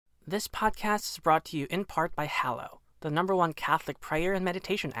This podcast is brought to you in part by Hallow, the #1 Catholic prayer and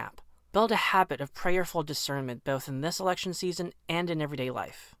meditation app. Build a habit of prayerful discernment both in this election season and in everyday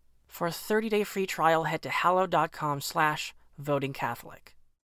life. For a 30-day free trial, head to hallow.com/votingcatholic.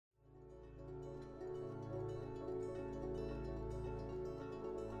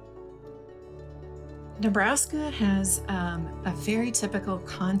 Nebraska has a very typical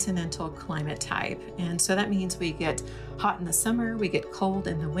continental climate type, and so that means we get hot in the summer, we get cold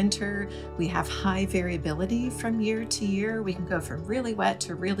in the winter, we have high variability from year to year. We can go from really wet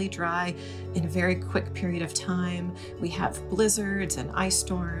to really dry in a very quick period of time. We have blizzards and ice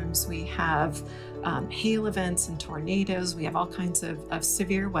storms, we have hail events and tornadoes, we have all kinds of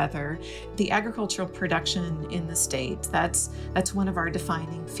severe weather. The agricultural production in the state, that's one of our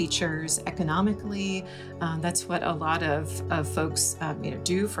defining features economically. That's what a lot of folks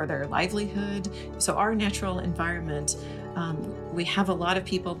do for their livelihood. So our natural environment, we have a lot of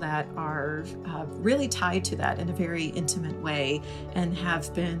people that are really tied to that in a very intimate way and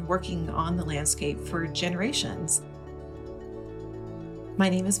have been working on the landscape for generations. My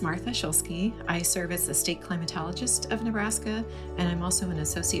name is Martha Shulsky. I serve as the state climatologist of Nebraska, and I'm also an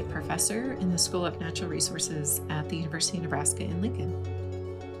associate professor in the School of Natural Resources at the University of Nebraska in Lincoln.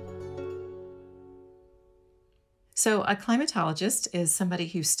 So a climatologist is somebody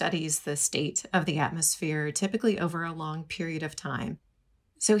who studies the state of the atmosphere, typically over a long period of time.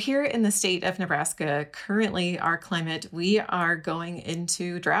 So here in the state of Nebraska, currently our climate, we are going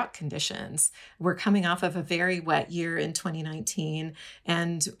into drought conditions. We're coming off of a very wet year in 2019,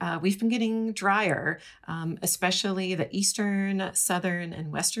 and we've been getting drier, especially the eastern, southern,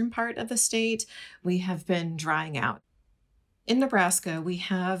 and western part of the state. We have been drying out. In Nebraska, we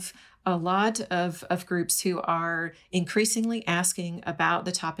have a lot of groups who are increasingly asking about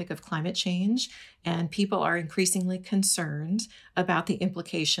the topic of climate change, and people are increasingly concerned about the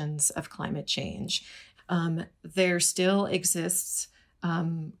implications of climate change. There still exists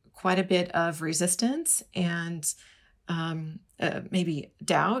quite a bit of resistance and maybe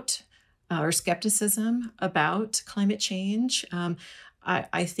doubt or skepticism about climate change.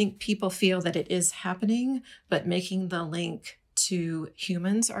 I think people feel that it is happening, but making the link to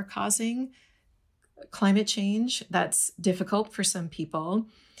humans are causing climate change, that's difficult for some people.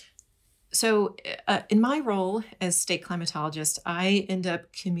 So in my role as state climatologist, I end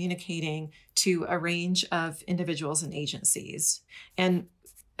up communicating to a range of individuals and agencies. And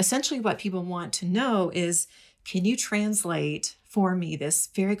essentially what people want to know is, can you translate for me this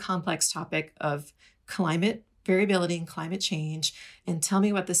very complex topic of climate variability and climate change, and tell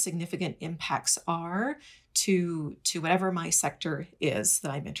me what the significant impacts are to whatever my sector is that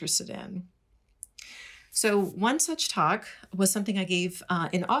I'm interested in. So one such talk was something I gave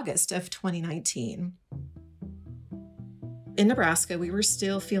in August of 2019. In Nebraska, we were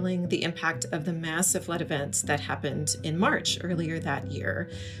still feeling the impact of the massive flood events that happened in March earlier that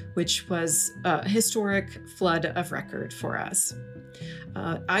year, which was a historic flood of record for us.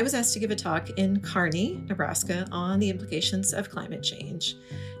 I was asked to give a talk in Kearney, Nebraska, on the implications of climate change.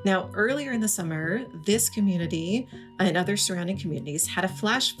 Now, earlier in the summer, this community and other surrounding communities had a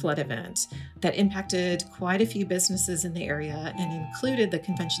flash flood event that impacted quite a few businesses in the area and included the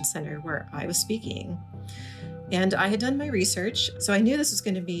convention center where I was speaking. And I had done my research, so I knew this was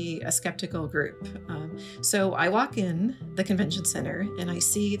going to be a skeptical group. So I walk in the convention center and I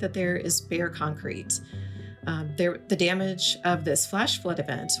see that there is bare concrete. The damage of this flash flood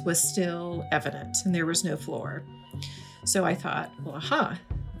event was still evident and there was no floor. So I thought, well,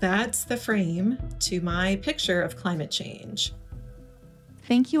 that's the frame to my picture of climate change.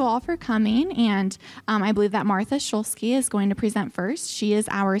 Thank you all for coming, and I believe that Martha Shulsky is going to present first. She is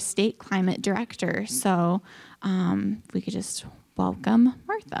our state climate director, so if we could just welcome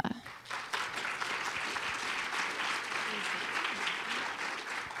Martha.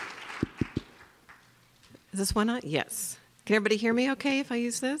 Is this one on? Yes. Can everybody hear me okay if I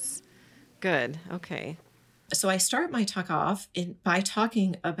use this? Good. Okay. So I start my talk off by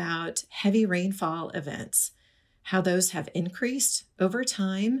talking about heavy rainfall events, how those have increased over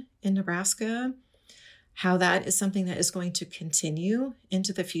time in Nebraska, how that is something that is going to continue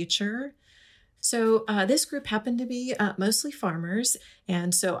into the future. So this group happened to be mostly farmers,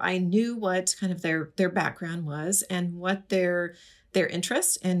 and so I knew what kind of their background was and what their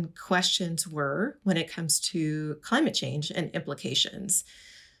interests and questions were when it comes to climate change and implications.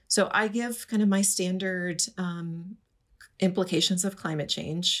 So I give kind of my standard implications of climate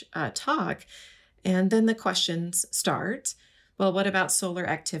change talk, and then the questions start. Well, what about solar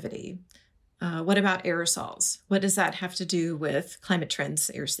activity? What about aerosols? What does that have to do with climate trends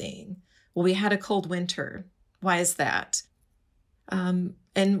that you're seeing? Well, we had a cold winter. Why is that?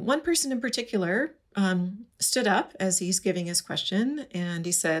 And one person in particular stood up as he's giving his question, and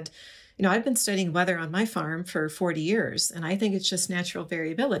he said, I've been studying weather on my farm for 40 years, and I think it's just natural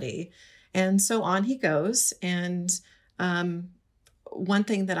variability. And so on he goes. And one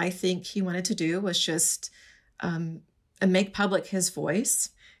thing that I think he wanted to do was just make public his voice.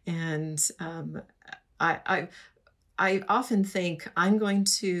 And I often think I'm going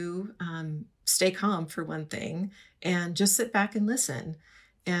to stay calm for one thing and just sit back and listen.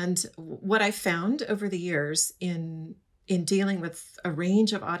 And what I found over the years in dealing with a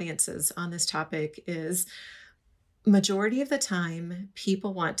range of audiences on this topic is majority of the time,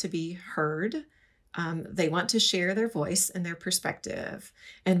 people want to be heard. They want to share their voice and their perspective.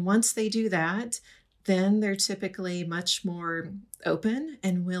 And once they do that, then they're typically much more open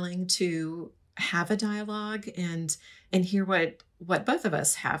and willing to have a dialogue and hear what both of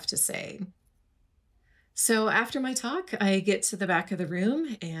us have to say. So after my talk, I get to the back of the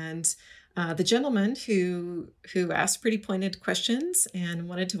room, and the gentleman who asked pretty pointed questions and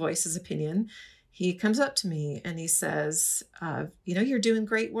wanted to voice his opinion, he comes up to me and he says, you're doing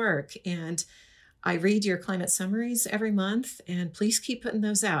great work, and I read your climate summaries every month, and please keep putting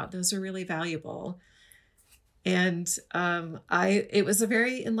those out. Those are really valuable. And it was a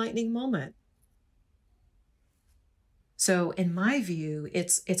very enlightening moment. So in my view,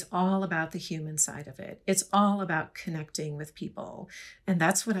 it's all about the human side of it. It's all about connecting with people. And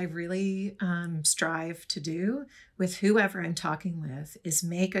that's what I really strive to do with whoever I'm talking with, is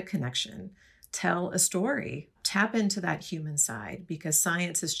make a connection, tell a story, tap into that human side, because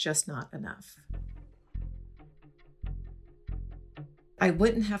science is just not enough. I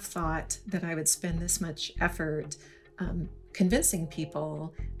wouldn't have thought that I would spend this much effort convincing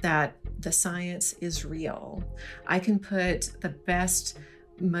people that the science is real. I can put the best,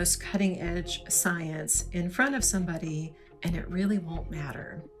 most cutting edge science in front of somebody, and it really won't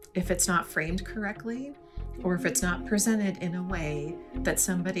matter if it's not framed correctly, or if it's not presented in a way that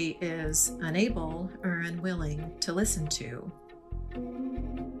somebody is unable or unwilling to listen to.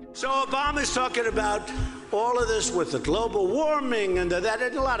 So Obama's talking about all of this with the global warming and that,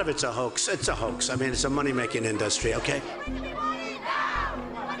 and a lot of it's a hoax. It's a hoax. I mean, it's a money-making industry, okay?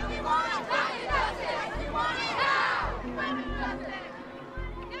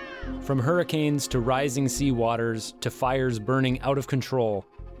 From hurricanes to rising sea waters to fires burning out of control,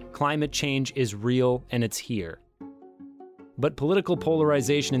 climate change is real and it's here. But political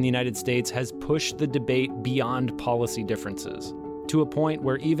polarization in the United States has pushed the debate beyond policy differences, to a point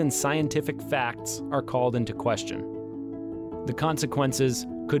where even scientific facts are called into question. The consequences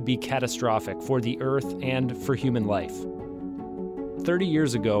could be catastrophic for the Earth and for human life. 30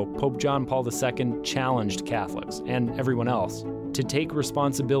 years ago, Pope John Paul II challenged Catholics, and everyone else, to take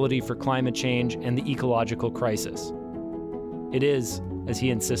responsibility for climate change and the ecological crisis. It is, as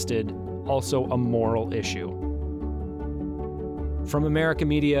he insisted, also a moral issue. From America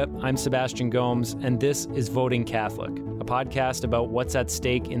Media, I'm Sebastian Gomes, and this is Voting Catholic, a podcast about what's at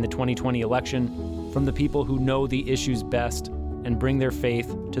stake in the 2020 election from the people who know the issues best and bring their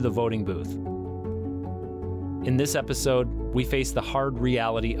faith to the voting booth. In this episode, we face the hard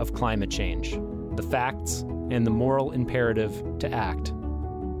reality of climate change, the facts, and the moral imperative to act.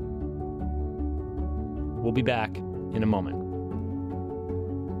 We'll be back in a moment.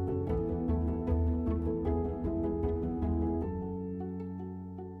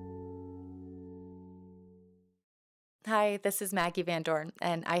 Hi, this is Maggie Van Dorn,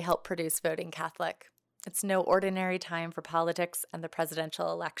 and I help produce Voting Catholic. It's no ordinary time for politics and the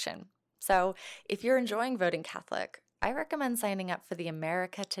presidential election. So, if you're enjoying Voting Catholic, I recommend signing up for the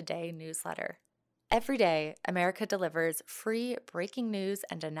America Today newsletter. Every day, America delivers free breaking news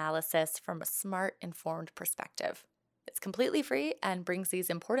and analysis from a smart, informed perspective. It's completely free and brings these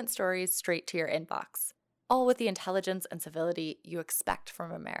important stories straight to your inbox, all with the intelligence and civility you expect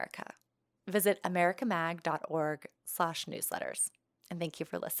from America. Visit americamag.org/newsletters. And thank you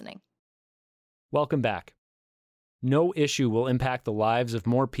for listening. Welcome back. No issue will impact the lives of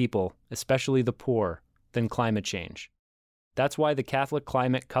more people, especially the poor, than climate change. That's why the Catholic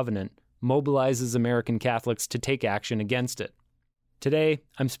Climate Covenant mobilizes American Catholics to take action against it. Today,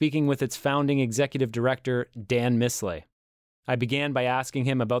 I'm speaking with its founding executive director, Dan Mislay. I began by asking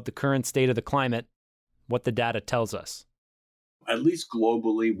him about the current state of the climate, what the data tells us. At least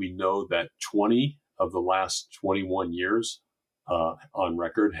globally, we know that 20 of the last 21 years on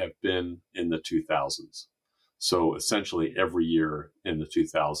record have been in the 2000s. So essentially every year in the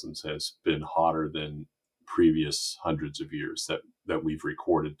 2000s has been hotter than previous hundreds of years that we've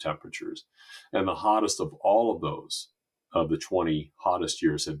recorded temperatures. And the hottest of all of those, of the 20 hottest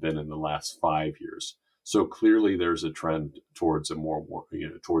years, have been in the last 5 years. So clearly, there's a trend towards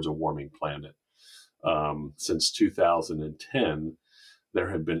towards a warming planet. Since 2010, there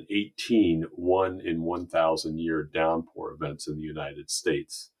have been 18 1 in 1,000 year downpour events in the United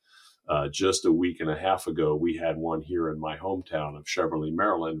States. Just a week and a half ago, we had one here in my hometown of Cheverly,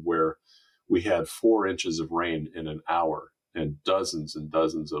 Maryland, where we had 4 inches of rain in an hour, and dozens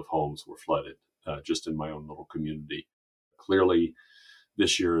of homes were flooded just in my own little community. Clearly,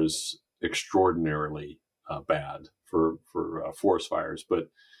 this year is extraordinarily bad for forest fires. But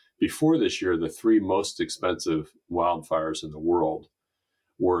before this year, the 3 most expensive wildfires in the world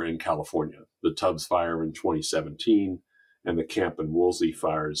were in California: the Tubbs Fire in 2017 and the Camp and Woolsey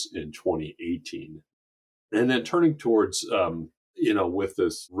fires in 2018. And then turning towards, with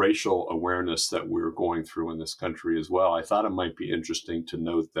this racial awareness that we're going through in this country as well, I thought it might be interesting to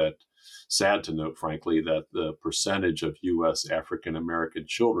note that, sad to note, frankly, that the percentage of U.S. African American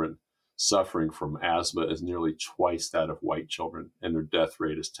children suffering from asthma is nearly twice that of white children, and their death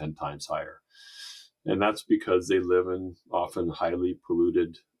rate is 10 times higher. And that's because they live in often highly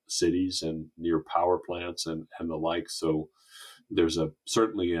polluted cities and near power plants and the like. So there's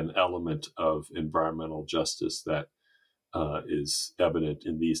certainly an element of environmental justice that is evident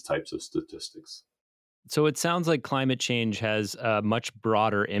in these types of statistics. So it sounds like climate change has a much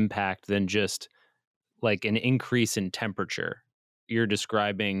broader impact than just like an increase in temperature. You're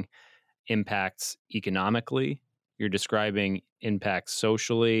describing impacts economically, you're describing impacts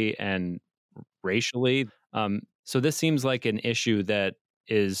socially and racially. So this seems like an issue that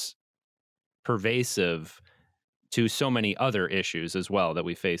is pervasive to so many other issues as well that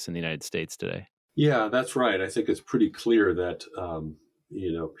we face in the United States today. Yeah, that's right. I think it's pretty clear that,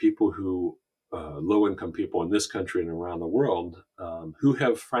 people who, low-income people in this country and around the world, who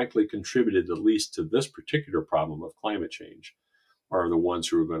have frankly contributed the least to this particular problem of climate change, are the ones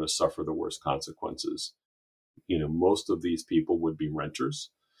who are going to suffer the worst consequences. Most of these people would be renters,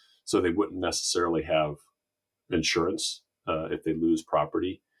 so they wouldn't necessarily have insurance if they lose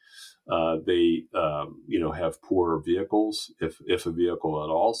property. They have poorer vehicles, if a vehicle at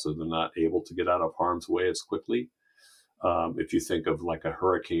all, so they're not able to get out of harm's way as quickly. If you think of like a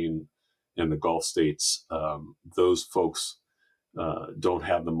hurricane in the Gulf states, those folks don't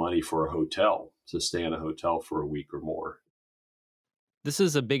have the money for a hotel, to stay in a hotel for a week or more. This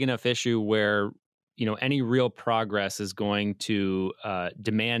is a big enough issue where, any real progress is going to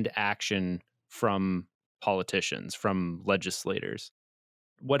demand action from politicians, from legislators.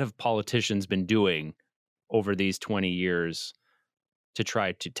 What have politicians been doing over these 20 years to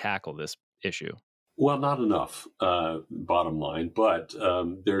try to tackle this issue? Well, not enough, bottom line, but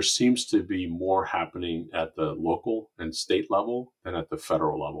there seems to be more happening at the local and state level than at the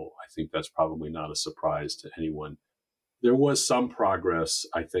federal level. I think that's probably not a surprise to anyone. There was some progress,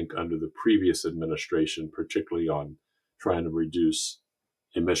 I think, under the previous administration, particularly on trying to reduce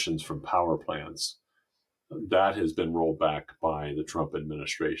emissions from power plants. That has been rolled back by the Trump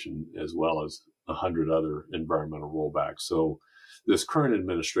administration, as well as 100 other environmental rollbacks. So this current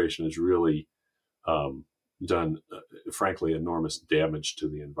administration has really done, frankly, enormous damage to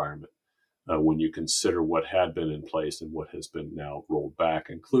the environment when you consider what had been in place and what has been now rolled back,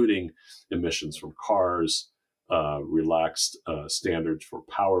 including emissions from cars, relaxed standards for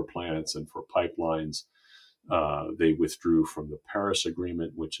power plants and for pipelines. They withdrew from the Paris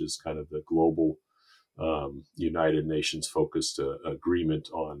Agreement, which is kind of the global United Nations focused agreement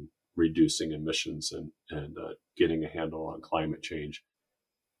on reducing emissions and getting a handle on climate change.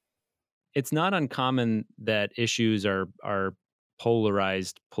 It's not uncommon that issues are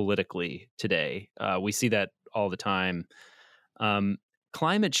polarized politically today. We see that all the time.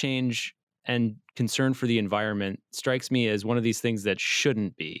 Climate change and concern for the environment strikes me as one of these things that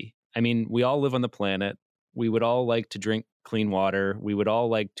shouldn't be. I mean, we all live on the planet. We would all like to drink clean water. We would all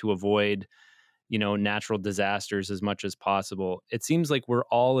like to avoid, natural disasters as much as possible. It seems like we're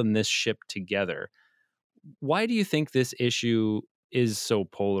all in this ship together. Why do you think this issue is so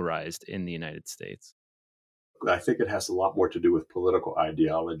polarized in the United States? I think it has a lot more to do with political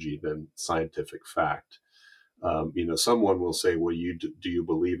ideology than scientific fact. Someone will say, well, do you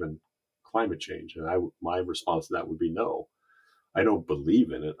believe in climate change? And my response to that would be no. I don't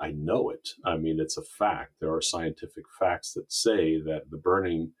believe in it. I know it. I mean, it's a fact. There are scientific facts that say that the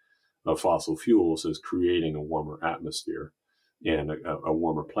burning of fossil fuels is creating a warmer atmosphere and a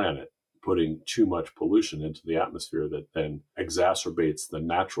warmer planet, putting too much pollution into the atmosphere that then exacerbates the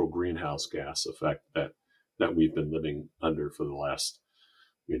natural greenhouse gas effect that we've been living under for the last,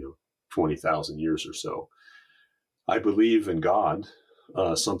 20,000 years or so. I believe in God,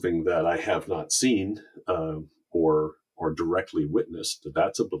 something that I have not seen or directly witnessed.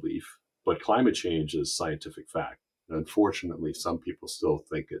 That's a belief. But climate change is scientific fact. Unfortunately, some people still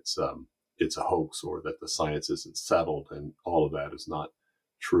think it's a hoax or that the science isn't settled, and all of that is not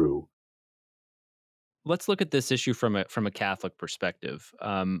true. Let's look at this issue from a Catholic perspective.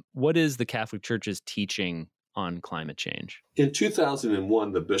 What is the Catholic Church's teaching on climate change? In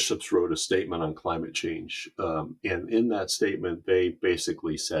 2001, the bishops wrote a statement on climate change. And in that statement, they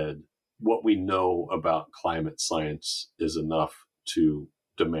basically said, what we know about climate science is enough to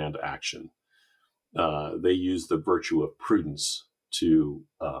demand action. They used the virtue of prudence to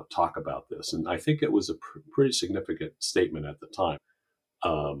talk about this. And I think it was a pretty significant statement at the time.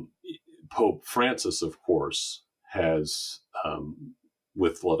 Pope Francis, of course, has,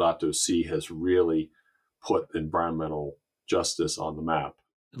 with Laudato Si, has really put environmental justice on the map.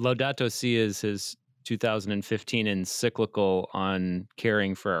 Laudato Si is his 2015 encyclical on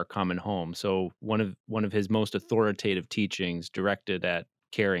caring for our common home. So one of his most authoritative teachings directed at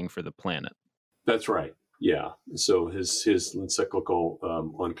caring for the planet. That's right. Yeah. So his encyclical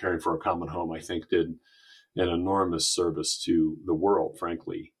on caring for our common home, I think, did an enormous service to the world,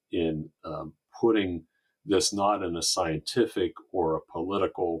 frankly, in putting this not in a scientific or a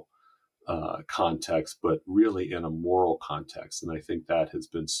political context, but really in a moral context. And I think that has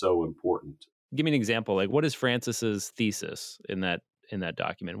been so important. Give me an example. Like, what is Francis's thesis in that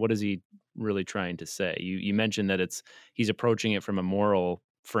document? What is he really trying to say? You mentioned that he's approaching it from a moral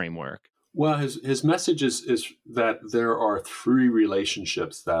framework. Well, his message is that there are three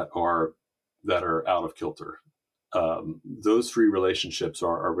relationships that are out of kilter. Those three relationships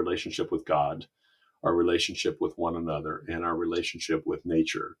are our relationship with God, our relationship with one another, and our relationship with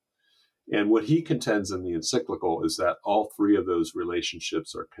nature. And what he contends in the encyclical is that all three of those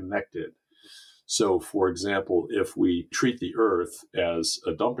relationships are connected. So, for example, if we treat the earth as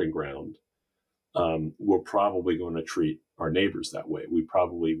a dumping ground, we're probably going to treat our neighbors that way. We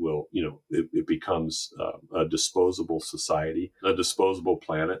probably will, it becomes a disposable society, a disposable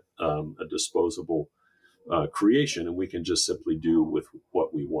planet, a disposable creation, and we can just simply do with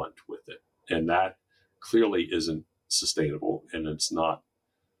what we want with it. And that clearly isn't sustainable, and it's not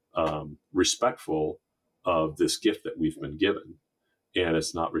respectful of this gift that we've been given. And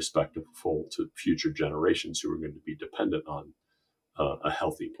it's not respectful to future generations who are going to be dependent on a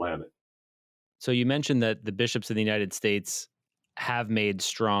healthy planet. So you mentioned that the bishops of the United States have made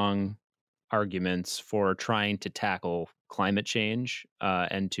strong arguments for trying to tackle climate change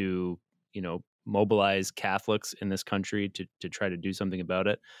and to, mobilize Catholics in this country to try to do something about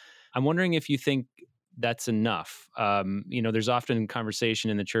it. I'm wondering if you think that's enough. There's often conversation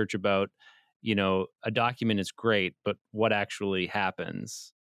in the church about, a document is great, but what actually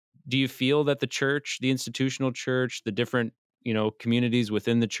happens? Do you feel that the church, the institutional church, the different, communities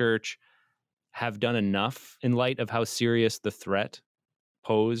within the church have done enough in light of how serious the threat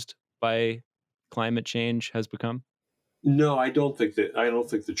posed by climate change has become? No, I don't think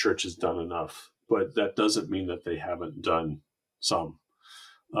the church has done enough, but that doesn't mean that they haven't done some.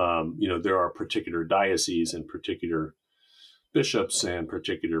 There are particular dioceses and particular bishops and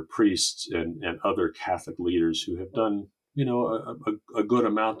particular priests and other Catholic leaders who have done, a good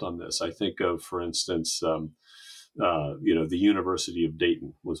amount on this. I think of, for instance, the University of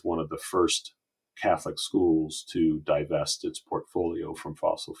Dayton was one of the first Catholic schools to divest its portfolio from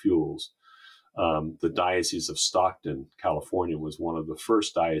fossil fuels. The Diocese of Stockton, California, was one of the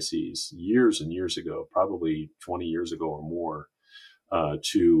first dioceses years and years ago, probably 20 years ago or more,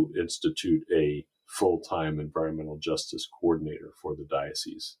 to institute a full-time environmental justice coordinator for the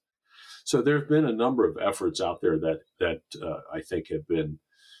diocese. So there have been a number of efforts out there that I think have been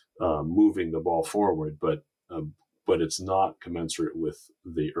moving the ball forward, but it's not commensurate with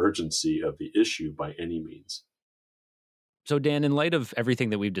the urgency of the issue by any means. So, Dan, in light of everything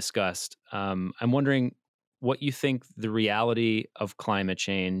that we've discussed, I'm wondering what you think the reality of climate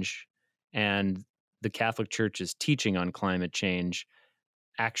change and the Catholic Church's teaching on climate change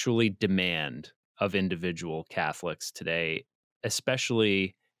actually demand of individual Catholics today,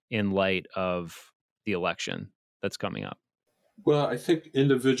 especially in light of the election that's coming up. Well, I think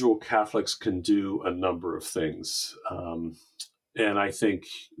individual Catholics can do a number of things. And I think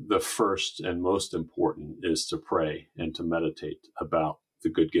the first and most important is to pray and to meditate about the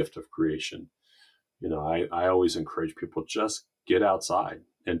good gift of creation. I always encourage people, just get outside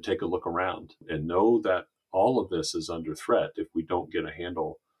and take a look around and know that all of this is under threat if we don't get a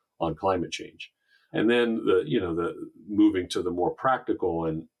handle on climate change. And then the moving to the more practical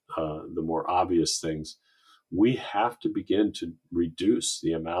and the more obvious things, we have to begin to reduce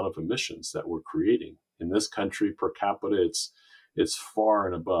the amount of emissions that we're creating. In this country, per capita, it's far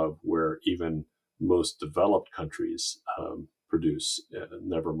and above where even most developed countries produce,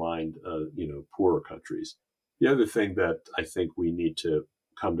 never mind, poorer countries. The other thing that I think we need to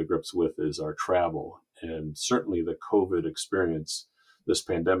come to grips with is our travel. And certainly the COVID experience, this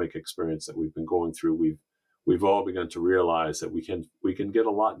pandemic experience that we've been going through, we've all begun to realize that we can get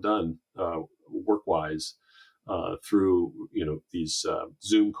a lot done work-wise through these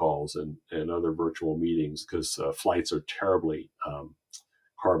Zoom calls and other virtual meetings, because flights are terribly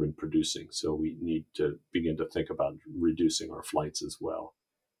carbon producing. So we need to begin to think about reducing our flights as well.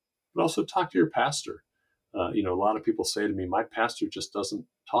 But also talk to your pastor. A lot of people say to me, my pastor just doesn't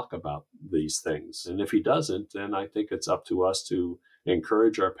talk about these things. And if he doesn't, then I think it's up to us to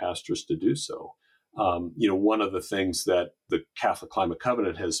encourage our pastors to do so. One of the things that the Catholic Climate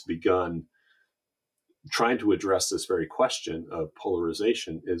Covenant has begun trying to address this very question of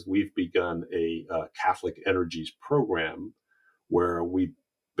polarization is we've begun a Catholic Energies program where we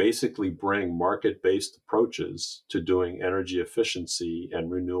basically bring market-based approaches to doing energy efficiency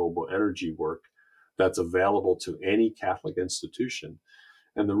and renewable energy work that's available to any Catholic institution.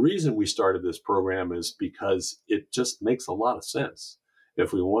 And the reason we started this program is because it just makes a lot of sense.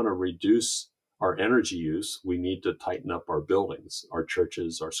 If we want to reduce our energy use, we need to tighten up our buildings, our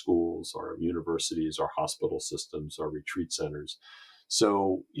churches, our schools, our universities, our hospital systems, our retreat centers.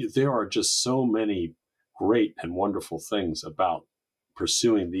 So there are just so many great and wonderful things about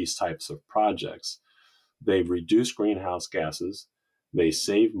pursuing these types of projects. They reduce greenhouse gases, they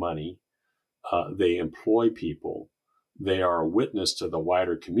save money, they employ people, they are a witness to the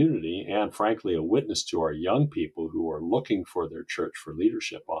wider community, and frankly, a witness to our young people who are looking for their church for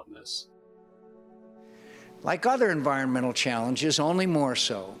leadership on this. Like other environmental challenges, only more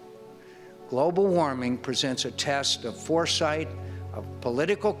so, global warming presents a test of foresight, of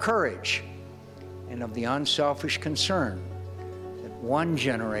political courage, and of the unselfish concern that one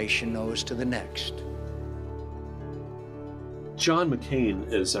generation owes to the next. John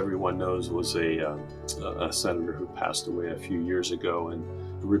McCain, as everyone knows, was a senator who passed away a few years ago, and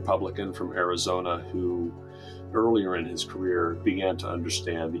a Republican from Arizona who earlier in his career began to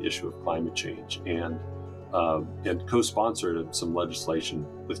understand the issue of climate change and co-sponsored some legislation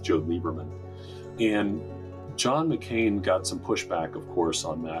with Joe Lieberman. And John McCain got some pushback, of course,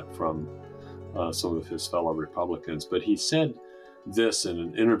 on that from some of his fellow Republicans. But he said this in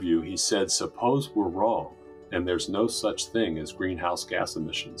an interview. He said, suppose we're wrong and there's no such thing as greenhouse gas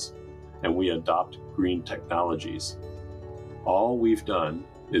emissions, and we adopt green technologies. All we've done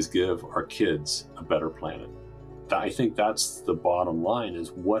is give our kids a better planet. I think that's the bottom line,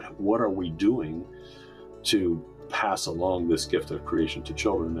 is what are we doing to pass along this gift of creation to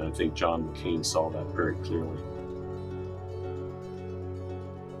children? And I think John McCain saw that very clearly.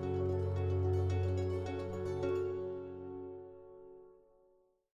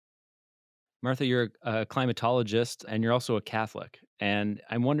 Martha, you're a climatologist and you're also a Catholic. And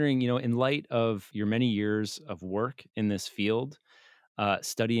I'm wondering, in light of your many years of work in this field,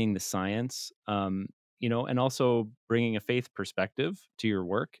 studying the science, and also bringing a faith perspective to your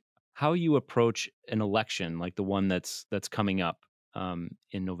work, how you approach an election like the one that's coming up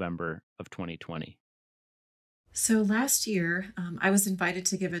in November of 2020. So last year, I was invited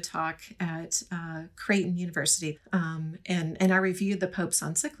to give a talk at Creighton University, and I reviewed the Pope's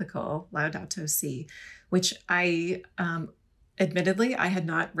encyclical, Laudato Si, which I, admittedly, I had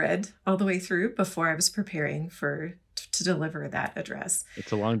not read all the way through before I was preparing to deliver that address.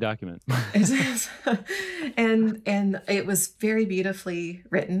 It's a long document. It is. And it was very beautifully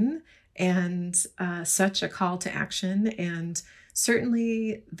written and such a call to action. And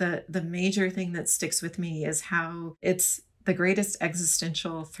certainly the major thing that sticks with me is how it's the greatest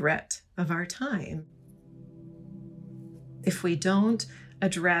existential threat of our time. If we don't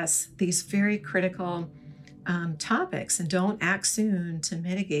address these very critical topics and don't act soon to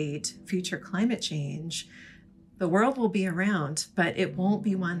mitigate future climate change, the world will be around, but it won't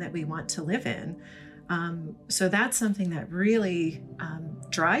be one that we want to live in. So that's something that really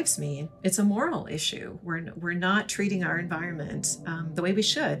drives me. It's a moral issue. We're not treating our environment the way we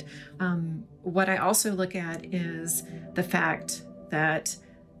should. What I also look at is the fact that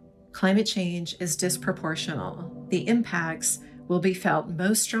climate change is disproportional. The impacts will be felt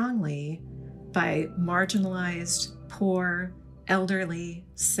most strongly by marginalized, poor, elderly,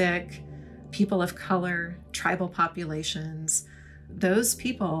 sick, people of color, tribal populations. Those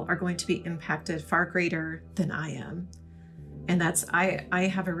people are going to be impacted far greater than I am. And I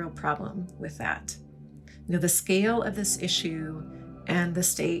have a real problem with that. The scale of this issue and the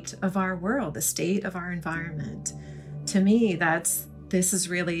state of our world, the state of our environment, to me, this is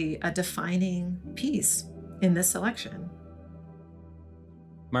really a defining piece in this election.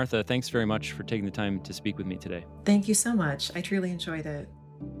 Martha, thanks very much for taking the time to speak with me today. Thank you so much. I truly enjoyed it.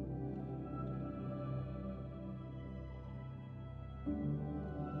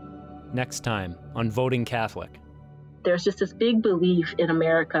 Next time on Voting Catholic. There's just this big belief in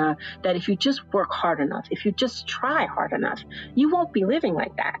America that if you just work hard enough, if you just try hard enough, you won't be living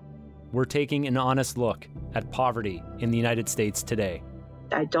like that. We're taking an honest look at poverty in the United States today.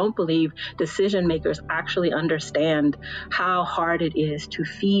 I don't believe decision makers actually understand how hard it is to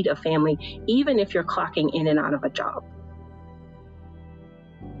feed a family, even if you're clocking in and out of a job.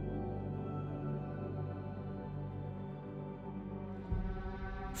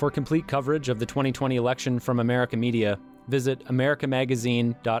 For complete coverage of the 2020 election from America Media, visit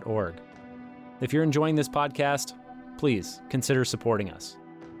americamagazine.org. If you're enjoying this podcast, please consider supporting us.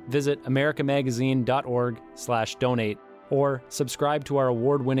 Visit americamagazine.org/donate or subscribe to our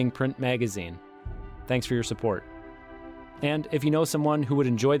award-winning print magazine. Thanks for your support. And if you know someone who would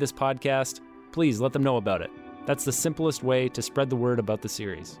enjoy this podcast, please let them know about it. That's the simplest way to spread the word about the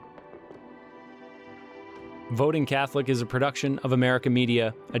series. Voting Catholic is a production of America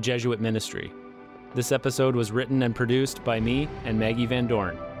Media, a Jesuit ministry. This episode was written and produced by me and Maggie Van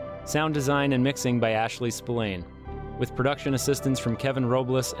Dorn. Sound design and mixing by Ashley Spillane, with production assistance from Kevin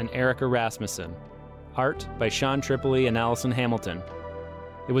Robles and Erica Rasmussen. Art by Sean Tripoli and Allison Hamilton.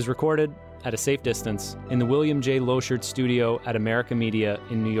 It was recorded at a safe distance in the William J. Loschert studio at America Media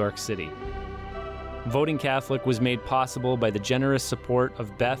in New York City. Voting Catholic was made possible by the generous support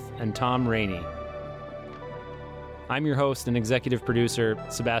of Beth and Tom Rainey. I'm your host and executive producer,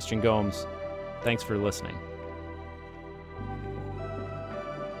 Sebastian Gomes. Thanks for listening.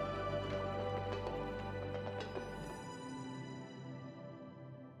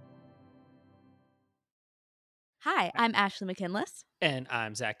 Hi, I'm Ashley McKinless. And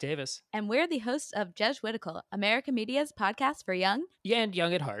I'm Zach Davis. And we're the hosts of Jesuitical, America Media's podcast for young and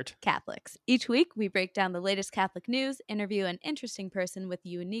young at heart Catholics. Each week, we break down the latest Catholic news, interview an interesting person with a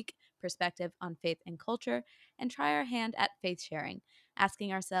unique perspective on faith and culture, and try our hand at faith sharing,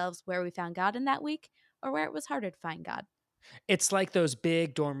 asking ourselves where we found God in that week or where it was harder to find God. It's like those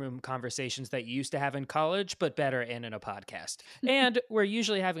big dorm room conversations that you used to have in college, but better and in a podcast. And we're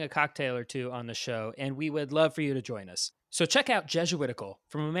usually having a cocktail or two on the show, and we would love for you to join us. So check out Jesuitical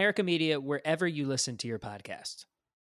from America Media wherever you listen to your podcasts.